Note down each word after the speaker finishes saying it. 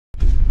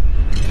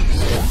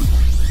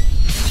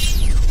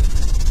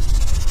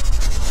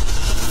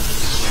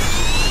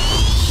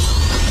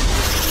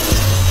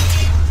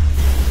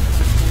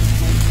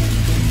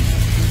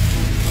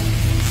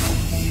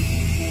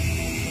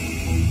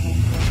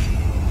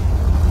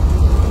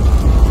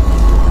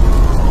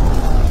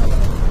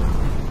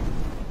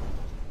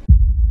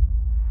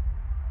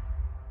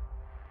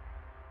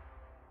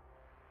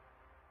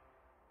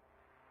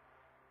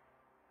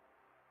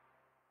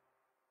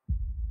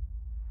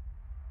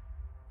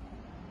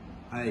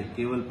I,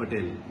 Keval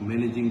Patel,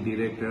 Managing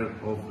Director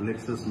of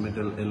Lexus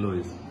Metal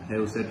Alloys,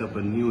 have set up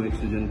a new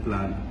extrusion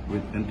plant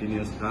with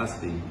continuous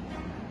casting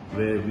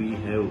where we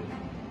have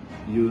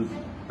used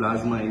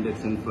plasma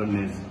induction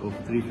furnace of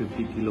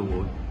 350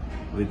 kilowatt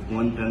with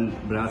 1 ton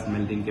brass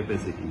melting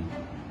capacity.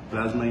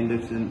 Plasma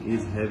induction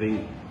is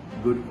having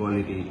good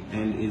quality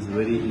and is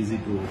very easy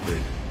to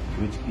operate,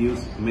 which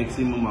gives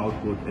maximum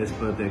output as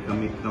per their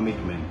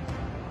commitment.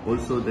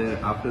 Also, their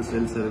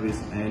after-sale service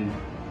and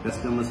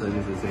customer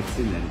service is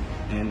excellent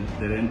and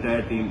their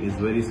entire team is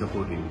very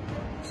supportive.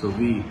 So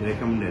we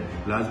recommended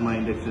plasma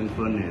induction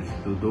furnace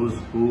to those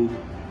who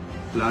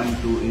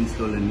plan to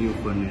install a new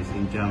furnace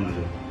in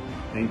Jamnagar.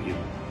 Thank you.